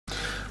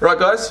Right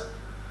guys,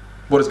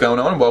 what is going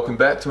on? Welcome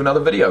back to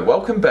another video.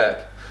 Welcome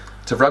back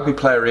to Rugby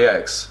Player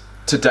Reacts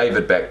to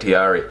David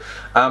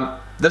BAKHTIARI.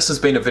 This has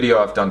been a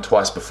video I've done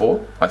twice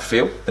before, I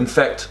feel. In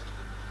fact,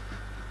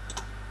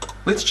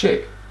 let's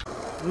check.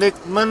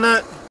 Next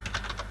minute.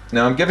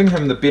 Now I'm giving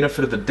him the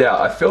benefit of the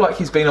doubt. I feel like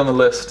he's been on the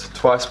list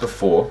twice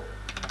before.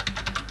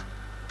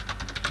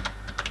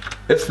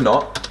 If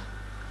not,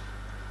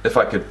 if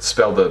I could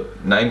spell the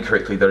name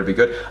correctly, that'd be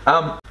good.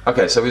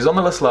 Okay, so he was on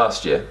the list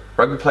last year.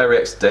 Rugby Player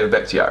Reacts to David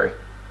BAKHTIARI.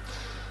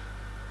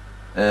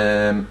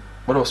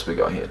 What else we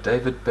got here?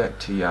 David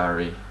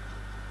BAKHTIARI.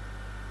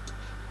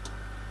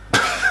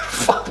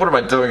 Fuck, what am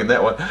I doing in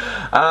that one?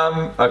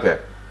 Okay.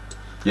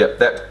 Yep,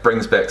 that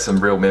brings back some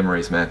real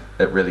memories, man.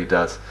 It really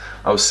does.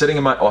 I was sitting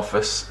in my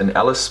office in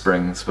Alice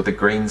Springs with a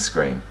green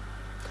screen,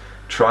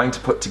 trying to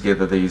put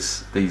together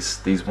these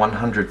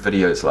 100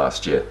 videos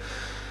last year,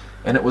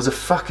 and it was a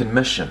fucking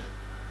mission.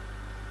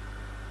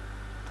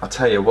 I'll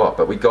tell you what,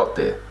 but we got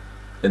there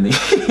in the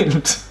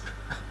end.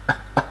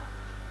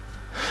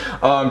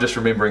 Oh, I'm just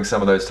remembering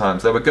some of those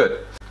times. They were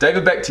good.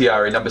 David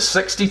BAKHTIARI, number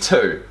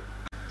 62.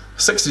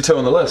 62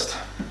 on the list.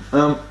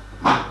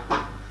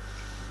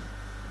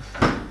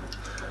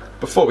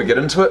 Before we get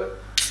into it,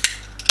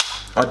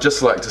 I'd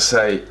just like to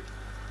say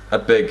a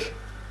big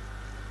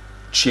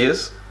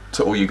cheers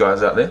to all you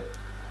guys out there.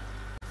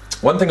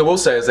 One thing I will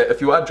say is that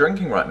if you are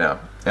drinking right now,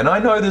 and I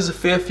know there's a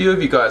fair few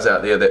of you guys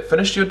out there that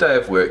finished your day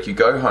of work, you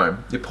go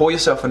home, you pour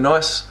yourself a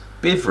nice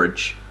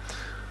beverage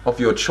of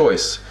your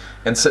choice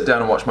and sit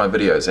down and watch my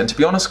videos. And to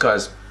be honest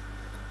guys,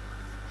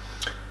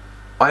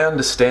 I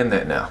understand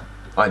that now.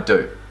 I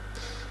do.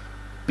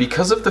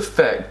 Because of the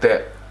fact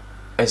that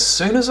as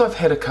soon as I've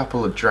had a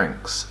couple of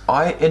drinks,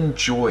 I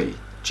enjoy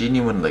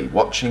genuinely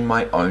watching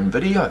my own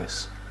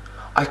videos.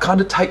 I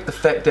kind of take the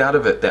fact out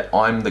of it that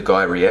I'm the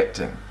guy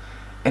reacting,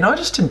 and I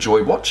just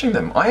enjoy watching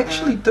them. I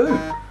actually do.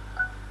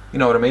 You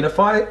know what I mean? If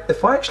I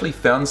actually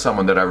found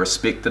someone that I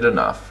respected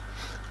enough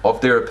of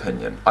their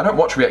opinion, I don't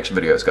watch reaction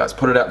videos, guys.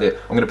 Put it out there.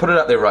 I'm going to put it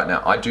out there right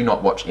now. I do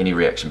not watch any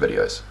reaction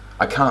videos.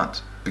 I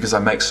can't, because I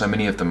make so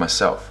many of them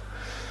myself.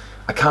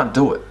 I can't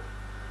do it.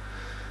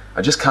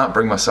 I just can't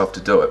bring myself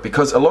to do it,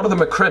 because a lot of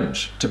them are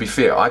cringe, to be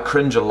fair. I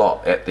cringe a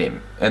lot at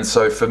them. And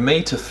so for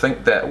me to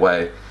think that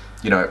way,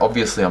 you know,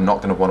 obviously I'm not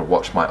going to want to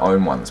watch my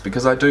own ones,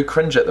 because I do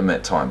cringe at them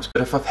at times.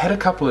 But if I've had a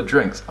couple of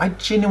drinks, I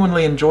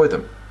genuinely enjoy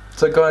them.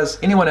 So guys,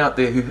 anyone out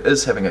there who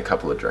is having a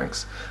couple of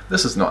drinks,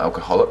 this is not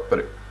alcoholic, but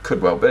it could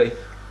well be.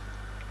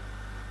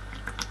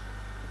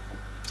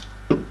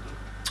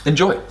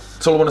 Enjoy.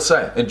 That's all I want to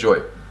say.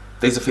 Enjoy.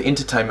 These are for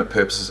entertainment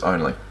purposes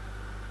only.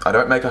 I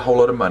don't make a whole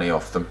lot of money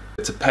off them.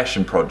 It's a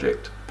passion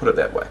project, put it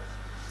that way.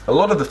 A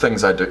lot of the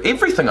things I do,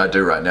 everything I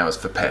do right now is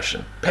for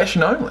passion.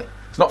 Passion only.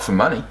 It's not for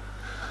money.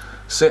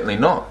 Certainly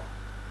not.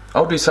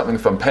 I'll do something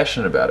if I'm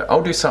passionate about it.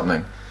 I'll do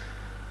something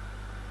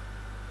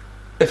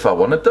if I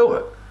want to do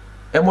it.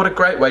 And what a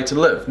great way to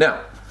live.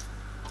 Now,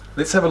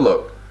 let's have a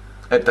look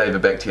at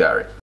David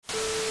BAKHTIARI.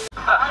 David,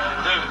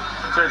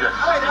 JJ.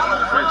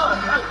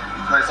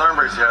 Nice arm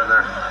brace you have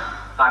there.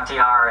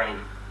 BAKHTIARI.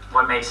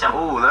 What makes him?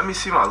 Ooh, let me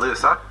see my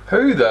list.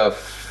 Who the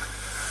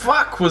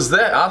fuck was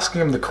that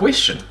asking him the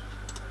question?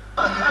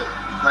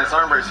 Nice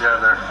arm brace you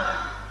have there.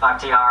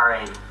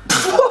 BAKHTIARI.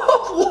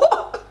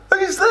 What?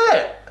 Who's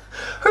that?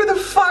 Who the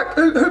fuck?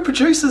 Who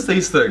produces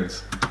these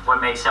things?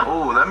 What makes him?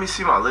 Ooh, let me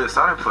see my list.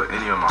 I didn't put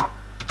any of them.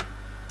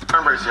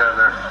 Arm brace you have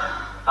there.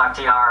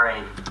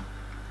 BAKHTIARI.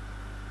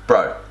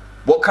 Bro,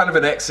 What kind of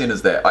an accent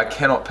is that? I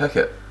cannot pick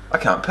it. I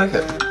can't pick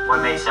it.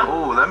 What makes him?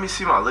 ooh, let me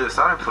see my list.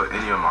 I didn't put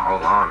any of my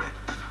whole army.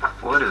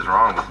 What is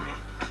wrong with me?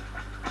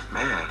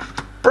 Man,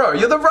 Bro,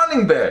 you're the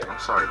running back. I'm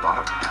sorry,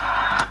 Bob.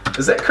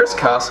 Is that Chris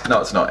Carson?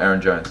 No, it's not.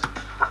 Aaron Jones.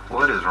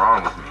 What is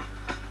wrong with me?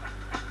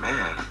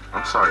 Man,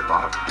 I'm sorry,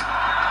 Bob.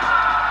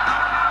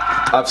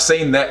 I've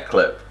seen that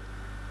clip.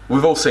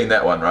 We've all seen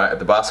that one, right? At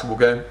the basketball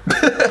game.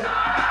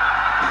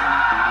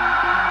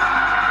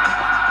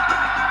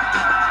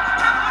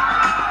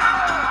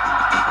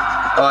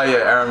 Oh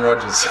yeah, Aaron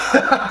Rodgers.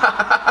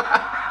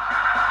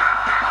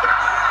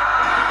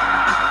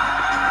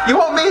 You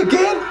want me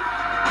again?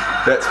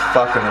 That's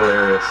fucking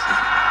hilarious.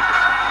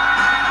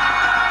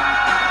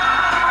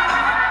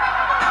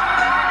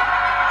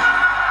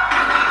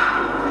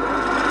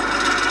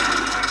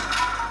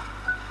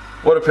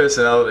 What a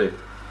personality.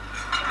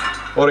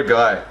 What a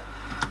guy.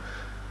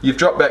 You've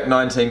dropped back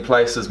 19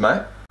 places,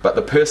 mate, but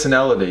the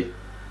personality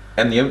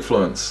and the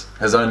influence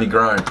has only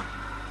grown.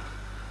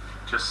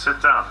 Just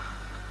sit down.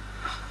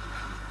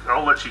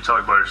 I'll let you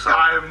talk about yourself.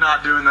 I am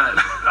not doing that.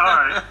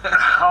 Alright,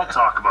 I'll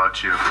talk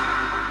about you.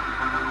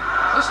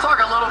 Let's talk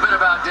a little bit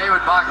about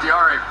David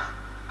BAKHTIARI.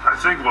 I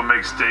think what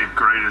makes Dave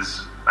great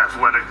is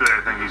athletically,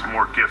 I think he's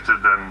more gifted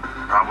than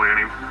probably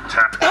any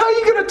tap. How are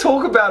you going to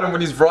talk about him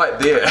when he's right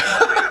there?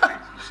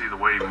 You see the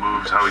way he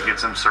moves, how he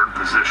gets in certain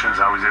positions,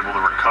 how he's able to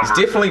recover. He's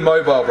definitely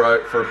mobile,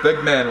 bro, for a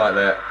big man like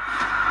that.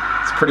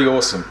 It's pretty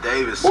awesome.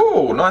 Davis.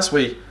 Ooh, nice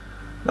wee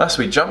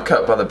jump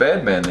cut by the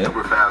bad man there.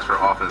 Super fast for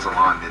offensive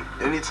linemen.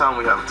 Anytime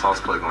we have a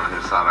toss play going on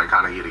his side, I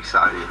kind of get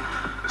excited.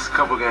 It's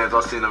couple games,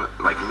 I've seen him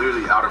like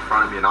literally out in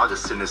front of me, and I'll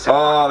just sit in his.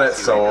 Oh,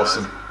 that's so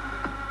awesome.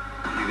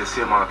 You can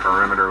see him on the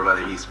perimeter,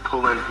 whether he's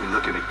pulling, he's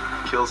looking to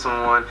kill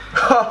someone.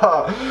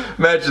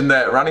 Imagine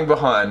that, running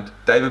behind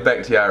David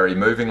Bakhtiari,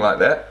 moving like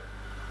that,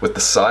 with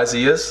the size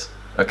he is,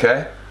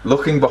 okay?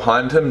 Looking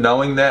behind him,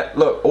 knowing that,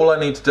 look, all I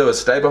need to do is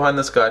stay behind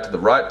this guy to the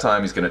right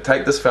time. He's going to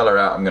take this fella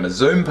out. I'm going to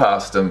zoom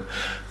past him.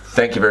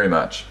 Thank you very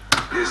much.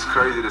 It's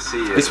crazy to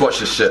see it. Let's watch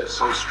this shit.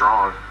 So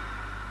strong.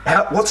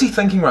 What's he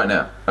thinking right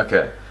now?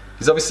 Okay,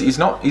 he's obviously he's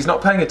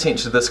not paying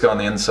attention to this guy on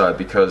the inside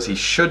because he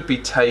should be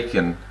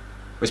taken.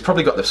 He's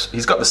probably got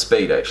he's got the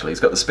speed actually.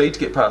 He's got the speed to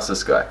get past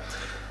this guy.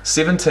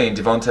 17,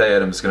 Devontae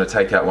Adams is going to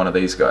take out one of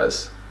these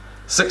guys.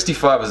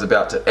 65 is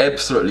about to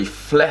absolutely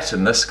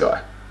flatten this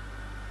guy.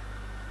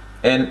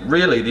 And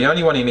really, the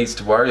only one he needs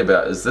to worry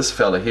about is this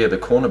fella here, the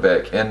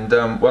cornerback. And,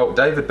 well,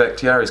 David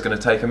Bakhtiari is going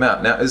to take him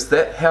out. Now, is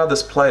that how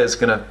this player is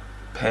going to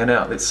pan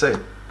out? Let's see.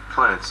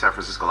 Playing in San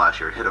Francisco last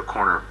year, hit a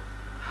corner.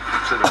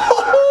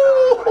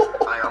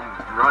 Like,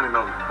 I'm running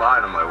up by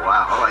it, I'm like,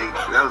 wow, like,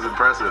 that was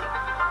impressive.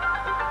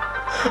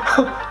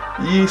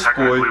 Yes,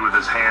 Technically, boy. with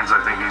his hands, I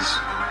think he's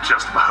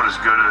just about as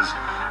good as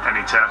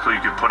any tackle you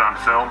could put on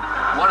film.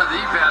 One of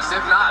the best,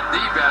 if not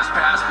the best,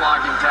 pass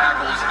blocking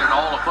tackles in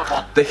all of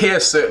football. The hair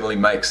certainly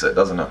makes it,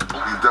 doesn't it?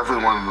 He's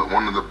definitely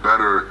one of the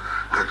better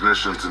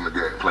technicians in the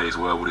game. Plays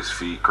well with his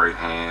feet, great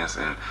hands,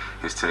 and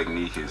his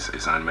technique is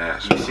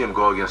unmatched. You see him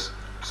go against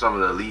some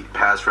of the elite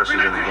pass rushers in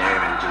the game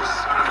and just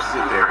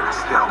sit there and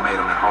stalemate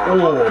them and hold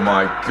them. Oh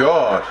my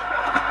god.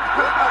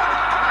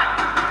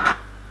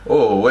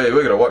 Oh wait,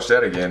 we're gonna watch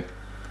that again.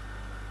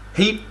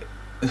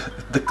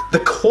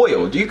 The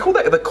coil, do you call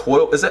that the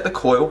coil? Is that the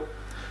coil?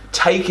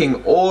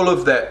 Taking all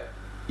of that,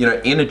 you know,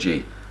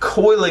 energy,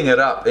 coiling it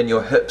up in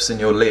your hips and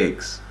your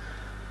legs,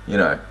 you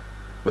know,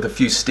 with a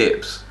few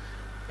steps,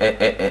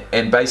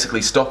 and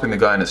basically stopping the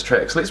guy in his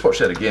tracks. Let's watch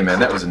that again, man.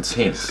 That was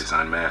intense. It's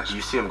unmatched.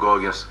 You see him go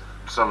against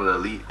some of the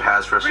elite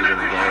pass rushers in the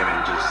game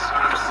and just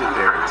sit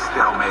there and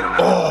stalemate them.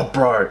 Oh,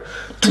 bro.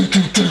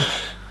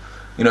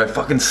 You know,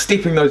 fucking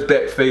stepping those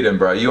back feet in,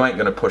 bro. You ain't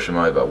gonna push him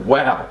over.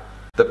 Wow.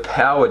 The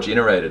power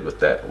generated with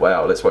that.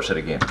 Wow, let's watch that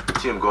again.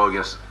 See him go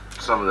against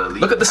some of the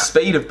elite. Look at the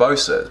speed of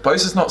Bosa.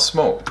 Bosa's not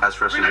small. Pass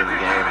rushers in the game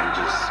and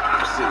just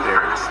sit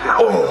there and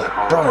stalemate them.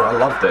 Oh, bro, I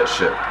love that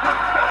shit.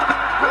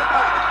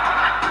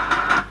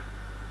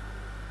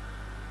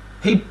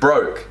 He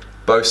broke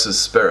Bosa's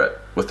spirit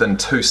within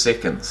 2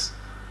 seconds.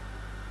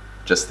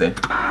 Just then.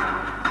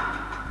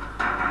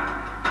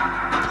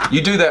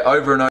 You do that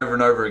over and over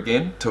and over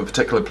again to a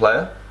particular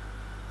player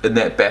in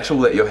that battle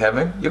that you're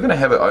having, you're going to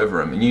have it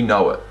over him and you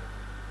know it.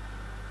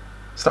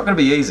 It's not going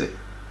to be easy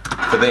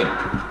for them.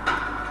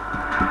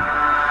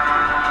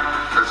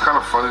 It's kind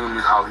of funny to me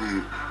how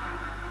he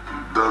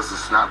does the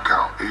snap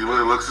count. He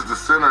really looks at the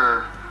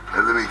center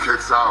and then he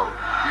kicks out.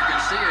 You can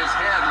see his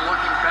head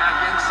looking back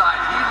inside.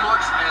 He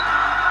looks at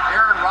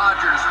Aaron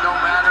Rodgers no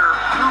matter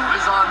who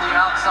is on the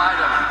outside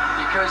of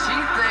him because he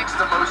thinks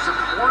the most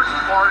important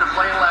part of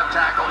playing left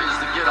tackle is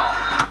the get off.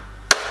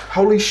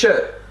 Holy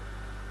shit.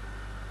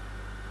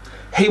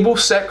 He will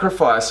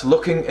sacrifice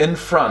looking in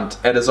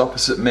front at his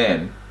opposite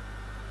man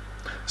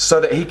so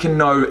that he can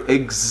know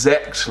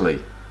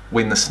exactly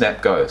when the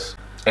snap goes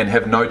and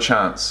have no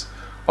chance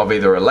of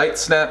either a late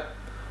snap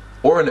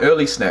or an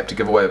early snap to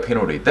give away a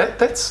penalty.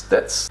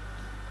 That's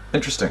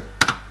interesting.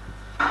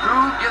 Who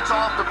gets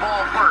off the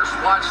ball first?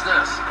 Watch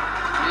this.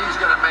 He's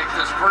going to make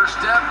this first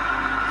step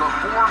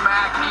before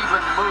Mac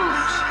even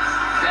moves.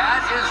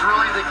 That is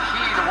really the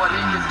key to what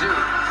he can do.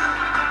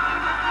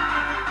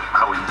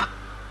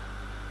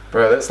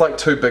 Bro, that's like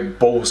two big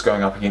balls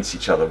going up against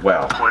each other.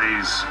 Wow.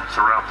 Plays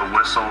throughout the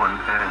whistle and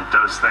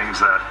does things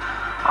that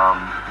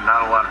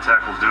not a lot of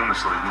tackles do in this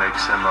league.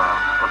 Makes him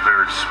a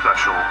very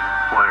special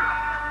player.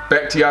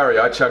 Bakhtiari,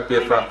 I chug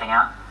Leave BFR. anything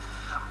out?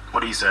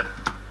 What he said.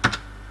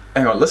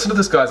 Hang on, listen to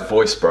this guy's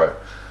voice, bro.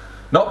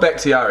 Not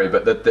Bakhtiari,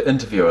 but the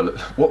interviewer.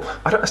 What?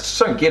 I just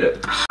don't get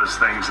it. Does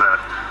things that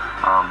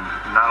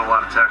not a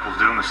lot of tackles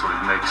do in this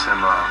league. Makes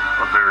him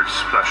a very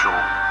special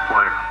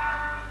player.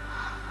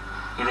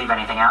 You leave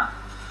anything out?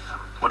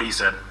 What he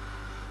said.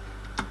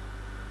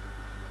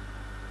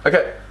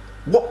 Okay,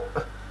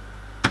 what?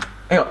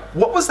 Hang on,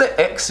 what was that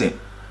accent?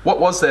 What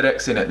was that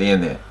accent at the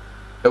end there?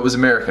 It was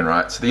American,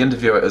 right? So the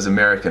interviewer is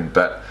American,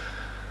 but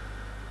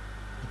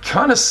he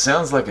kind of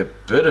sounds like a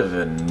bit of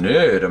a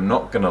nerd, I'm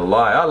not gonna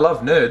lie. I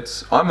love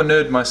nerds. I'm a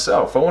nerd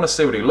myself. I want to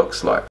see what he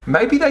looks like.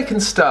 Maybe they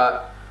can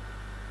start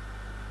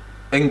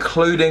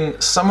including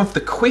some of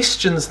the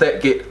questions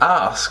that get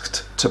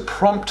asked to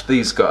prompt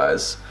these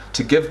guys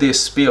to give their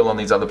spiel on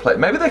these other players.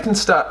 Maybe they can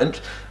start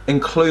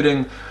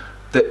including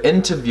the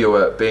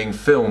interviewer being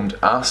filmed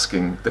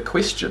asking the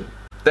question.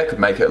 That could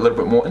make it a little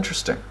bit more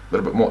interesting, a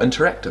little bit more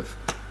interactive.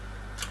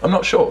 I'm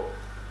not sure.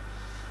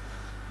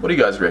 What do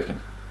you guys reckon?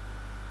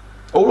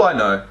 All I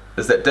know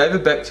is that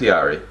David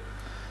Bakhtiari,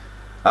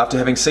 after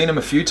having seen him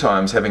a few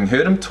times, having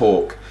heard him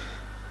talk,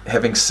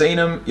 having seen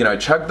him, you know,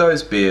 chug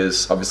those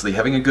beers, obviously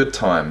having a good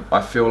time,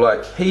 I feel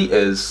like he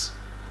is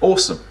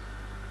awesome.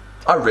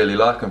 I really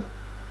like him.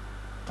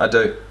 I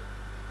do.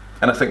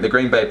 And I think the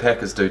Green Bay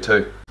Packers do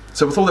too.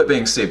 So with all that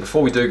being said,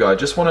 before we do go, I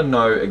just want to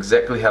know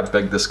exactly how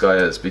big this guy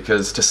is,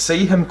 because to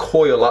see him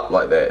coil up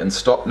like that and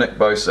stop Nick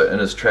Bosa in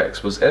his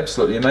tracks was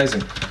absolutely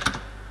amazing.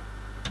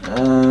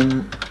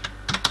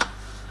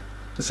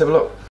 Let's have a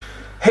look.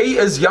 He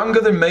is younger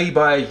than me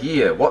by a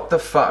year. What the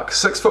fuck?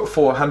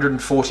 6'4",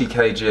 140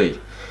 kg.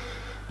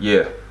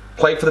 Yeah.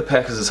 Played for the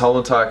Packers his whole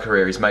entire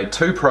career. He's made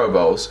 2 Pro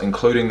Bowls,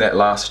 including that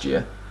last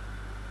year.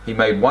 He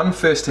made 1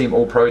 first-team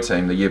All-Pro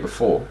team the year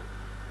before.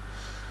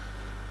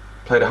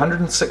 Played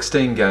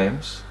 116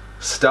 games.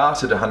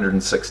 Started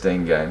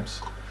 116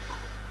 games.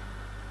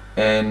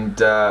 And,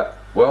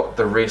 well,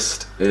 the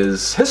rest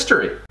is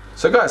history.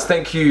 So guys,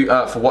 thank you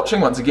for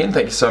watching once again.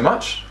 Thank you so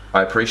much.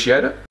 I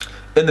appreciate it.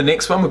 In the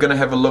next one, we're going to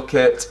have a look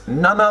at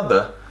none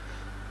other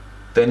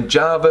than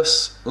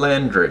Jarvis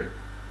Landry.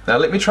 Now,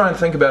 let me try and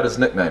think about his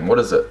nickname. What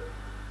is it?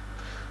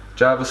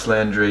 Jarvis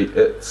Landry,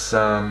 it's,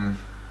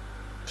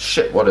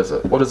 shit, what is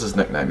it? What is his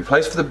nickname? He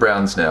plays for the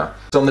Browns now.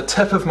 It's on the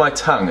tip of my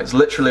tongue. It's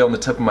literally on the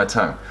tip of my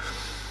tongue.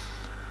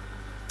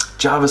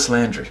 Jarvis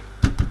Landry.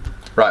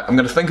 Right, I'm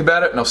going to think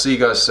about it and I'll see you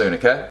guys soon,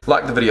 okay?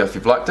 Like the video if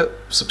you've liked it,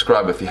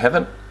 subscribe if you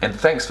haven't, and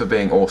thanks for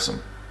being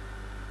awesome.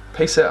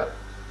 Peace out.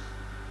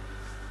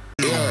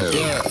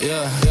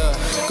 Yeah.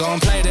 Go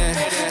and play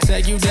that.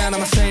 Take you down,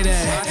 I'ma say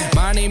that.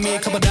 Mine need me a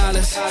couple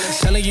dollars.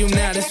 Telling you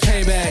now this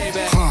payback.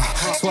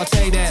 So I'll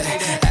take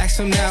that. Ask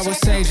them now what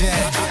say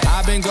that.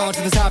 I've been going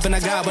to the top and I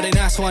got what they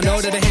not, so I know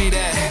that they hate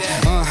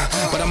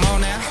that. But I'm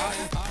on now.